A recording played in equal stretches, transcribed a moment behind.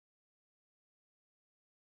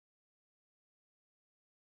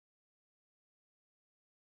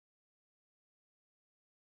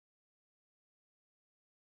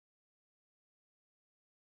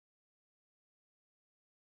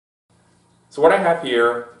So what I have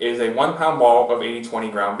here is a 1-pound ball of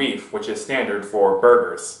 80/20 ground beef, which is standard for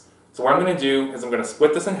burgers. So what I'm going to do is I'm going to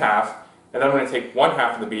split this in half, and then I'm going to take one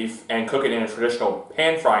half of the beef and cook it in a traditional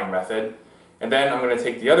pan frying method, and then I'm going to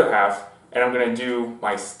take the other half and I'm going to do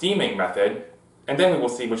my steaming method, and then we will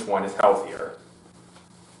see which one is healthier.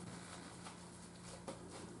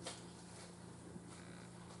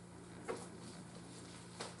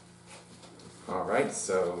 Alright,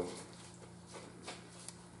 so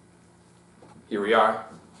here we are.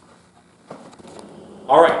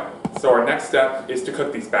 Alright, so our next step is to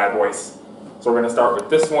cook these bad boys. So we're going to start with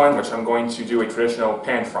this one, which I'm going to do a traditional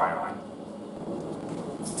pan fry on.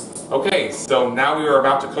 Okay, so now we are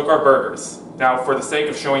about to cook our burgers. Now, for the sake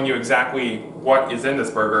of showing you exactly what is in this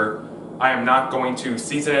burger, I am not going to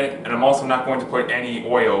season it, and I'm also not going to put any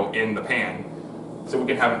oil in the pan. So we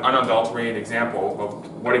can have an unadulterated example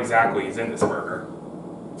of what exactly is in this burger.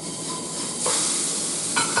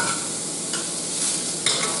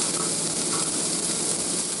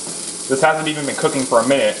 This hasn't even been cooking for a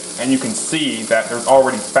minute, and you can see that there's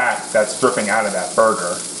already fat that's dripping out of that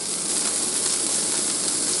burger.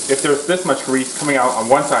 If there's this much grease coming out on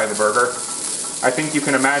one side of the burger, I think you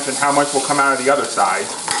can imagine how much will come out of the other side.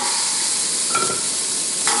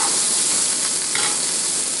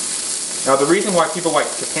 Now, the reason why people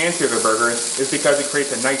like to pan sear their burgers is because it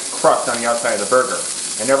creates a nice crust on the outside of the burger,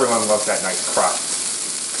 and everyone loves that nice crust.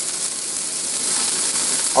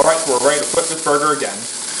 Alright, so we're ready to flip this burger again.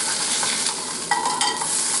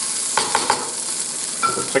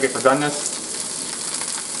 Let's check it for doneness.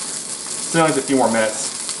 Still needs a few more minutes.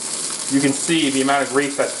 You can see the amount of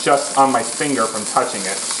grease that's just on my finger from touching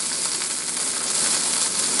it.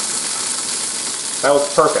 That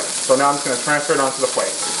looks perfect. So now I'm just going to transfer it onto the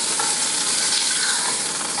plate.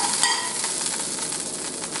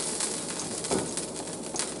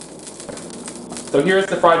 So here's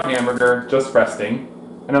the fried hamburger, just resting.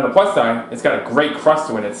 And on the plus side, it's got a great crust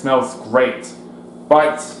to it. It smells great.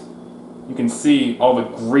 But you can see all the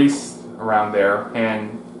grease around there,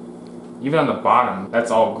 and even on the bottom,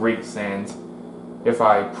 that's all grease. And if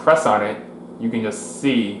I press on it, you can just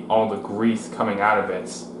see all the grease coming out of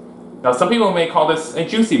it. Now, some people may call this a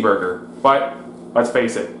juicy burger, but let's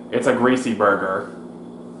face it, it's a greasy burger.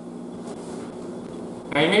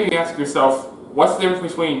 Now, you may be asking yourself, what's the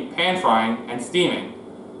difference between pan frying and steaming?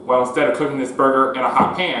 Well, instead of cooking this burger in a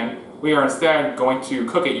hot pan, we are instead going to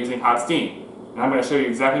cook it using hot steam. And I'm going to show you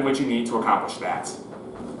exactly what you need to accomplish that.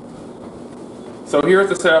 So here's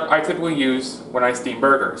the setup I typically use when I steam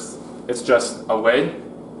burgers. It's just a lid,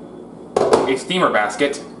 a steamer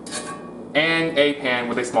basket, and a pan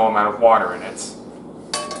with a small amount of water in it.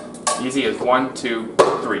 Easy as 1, 2,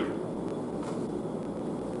 3.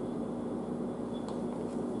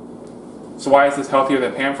 So why is this healthier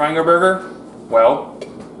than pan frying a burger? Well,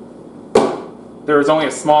 there is only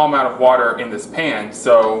a small amount of water in this pan,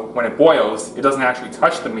 so when it boils, it doesn't actually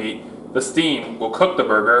touch the meat. The steam will cook the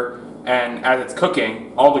burger, and as it's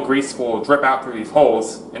cooking, all the grease will drip out through these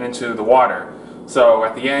holes and into the water. So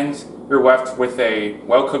at the end, you're left with a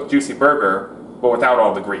well-cooked, juicy burger, but without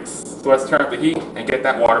all the grease. So let's turn up the heat and get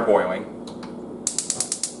that water boiling.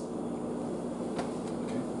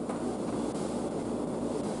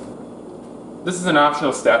 This is an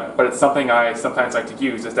optional step, but it's something I sometimes like to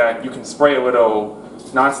use, is that you can spray a little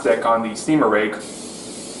nonstick on the steamer rake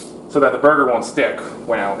so that the burger won't stick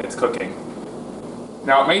when it's cooking.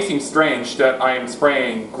 Now, it may seem strange that I am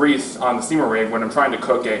spraying grease on the steamer rig when I'm trying to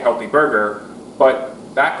cook a healthy burger, but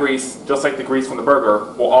that grease, just like the grease from the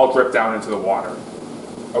burger, will all drip down into the water.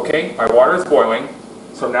 Okay, my water is boiling,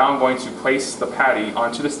 so now I'm going to place the patty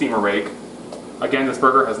onto the steamer rig. Again, this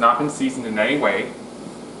burger has not been seasoned in any way.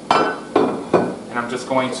 And I'm just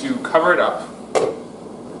going to cover it up,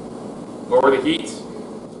 lower the heat.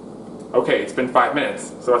 Okay, it's been 5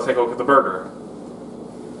 minutes, so let's take a look at the burger.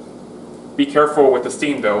 Be careful with the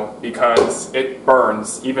steam though, because it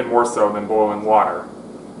burns even more so than boiling water.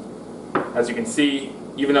 As you can see,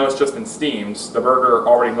 even though it's just been steamed, the burger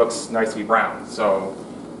already looks nicely brown. So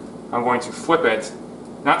I'm going to flip it,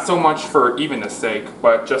 not so much for evenness sake,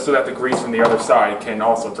 but just so that the grease from the other side can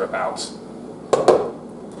also drip out.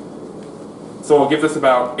 So we'll give this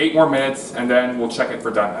about 8 more minutes, and then we'll check it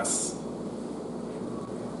for doneness.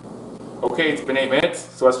 Okay, it's been 8 minutes,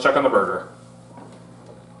 so let's check on the burger.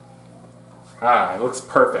 Ah, it looks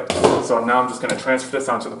perfect. So now I'm just going to transfer this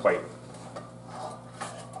onto the plate.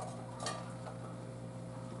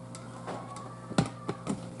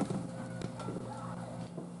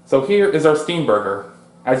 So here is our steamed burger.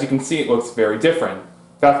 As you can see, it looks very different.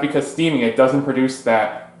 That's because steaming it doesn't produce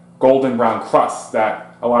that golden brown crust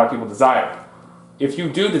that a lot of people desire. if you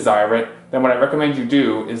do desire it, then what I recommend you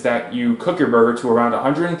do is that you cook your burger to around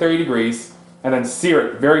 130 degrees and then sear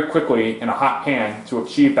it very quickly in a hot pan to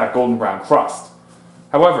achieve that golden brown crust.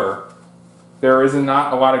 However, there is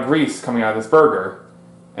not a lot of grease coming out of this burger,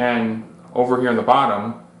 and over here on the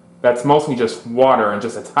bottom, that's mostly just water and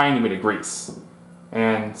just a tiny bit of grease.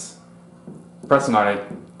 And pressing on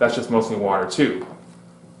it, that's just mostly water too.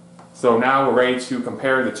 So now we're ready to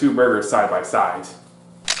compare the two burgers side by side.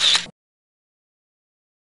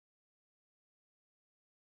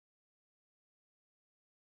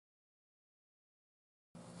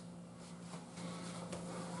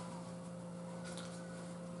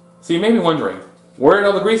 So you may be wondering, where did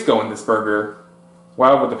all the grease go in this burger?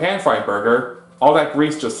 Well, with the pan-fried burger, all that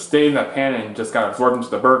grease just stayed in that pan and just got absorbed into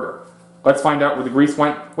the burger. Let's find out where the grease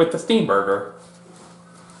went with the steam burger.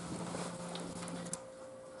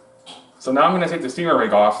 So now I'm going to take the steamer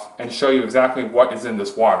rig off and show you exactly what is in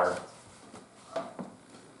this water.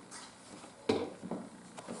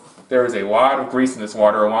 There is a lot of grease in this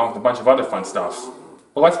water along with a bunch of other fun stuff.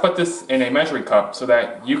 But let's put this in a measuring cup so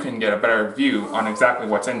that you can get a better view on exactly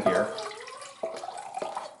what's in here.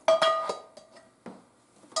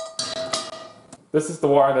 This is the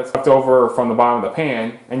water that's left over from the bottom of the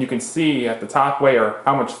pan, and you can see at the top layer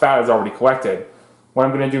how much fat is already collected. What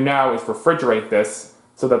I'm going to do now is refrigerate this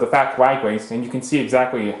so that the fat coagulates, and you can see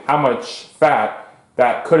exactly how much fat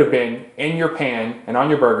that could have been in your pan and on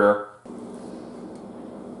your burger.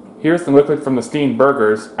 Here's the liquid from the steamed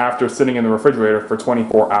burgers after sitting in the refrigerator for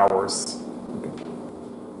 24 hours.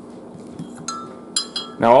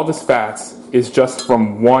 Now all this fat is just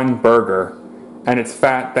from one burger, and it's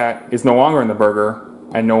fat that is no longer in the burger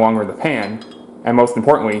and no longer in the pan, and most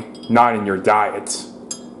importantly, not in your diet.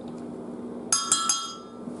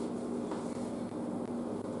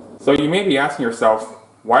 So you may be asking yourself,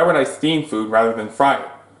 why would I steam food rather than fry it?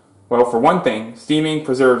 Well, for one thing, steaming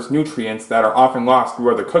preserves nutrients that are often lost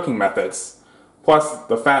through other cooking methods. Plus,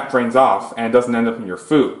 the fat drains off and doesn't end up in your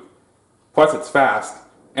food. Plus, it's fast,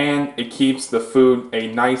 and it keeps the food a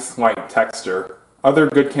nice, light texture. Other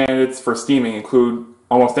good candidates for steaming include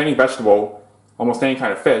almost any vegetable, almost any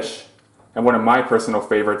kind of fish, and one of my personal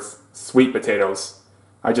favorites, sweet potatoes.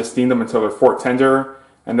 I just steam them until they're fork tender,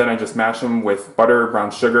 and then I just mash them with butter,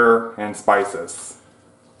 brown sugar, and spices.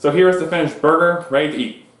 So here's the finished burger, ready to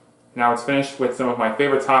eat. Now it's finished with some of my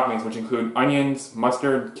favorite toppings, which include onions,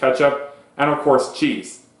 mustard, ketchup, and of course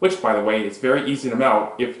cheese, which by the way is very easy to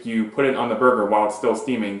melt if you put it on the burger while it's still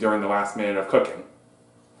steaming during the last minute of cooking.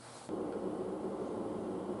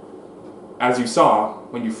 As you saw,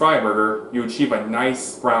 when you fry a burger, you achieve a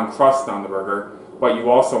nice brown crust on the burger, but you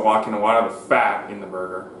also lock in a lot of the fat in the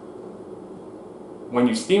burger. When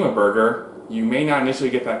you steam a burger, you may not initially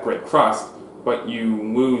get that great crust, but you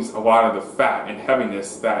lose a lot of the fat and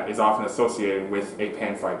heaviness that is often associated with a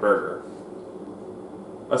pan-fried burger.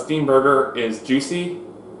 A steamed burger is juicy,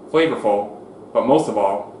 flavorful, but most of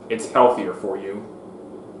all, it's healthier for you.